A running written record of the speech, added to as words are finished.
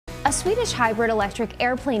A Swedish hybrid electric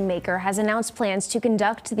airplane maker has announced plans to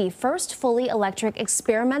conduct the first fully electric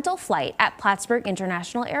experimental flight at Plattsburgh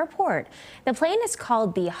International Airport. The plane is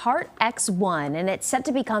called the Heart X1, and it's set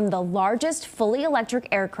to become the largest fully electric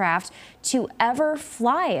aircraft to ever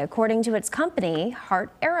fly, according to its company,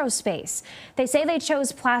 Heart Aerospace. They say they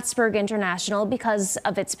chose Plattsburgh International because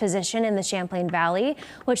of its position in the Champlain Valley,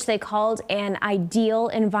 which they called an ideal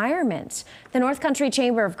environment. The North Country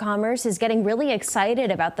Chamber of Commerce is getting really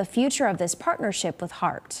excited about the future of this partnership with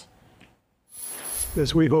Heart.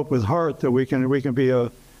 As we hope with Heart that we can be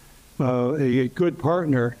a good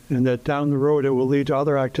partner, and that down the road it will lead to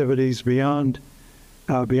other activities beyond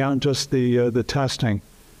just the testing.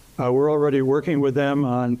 We're already working with them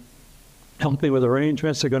on helping with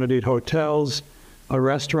arrangements. They're going to need hotels,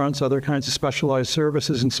 restaurants, other kinds of specialized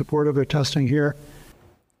services in support of their testing here.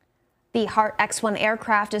 The Heart X1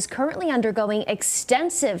 aircraft is currently undergoing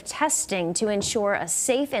extensive testing to ensure a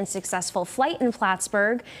safe and successful flight in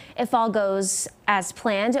Plattsburgh. If all goes as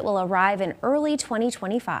planned, it will arrive in early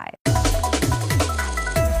 2025.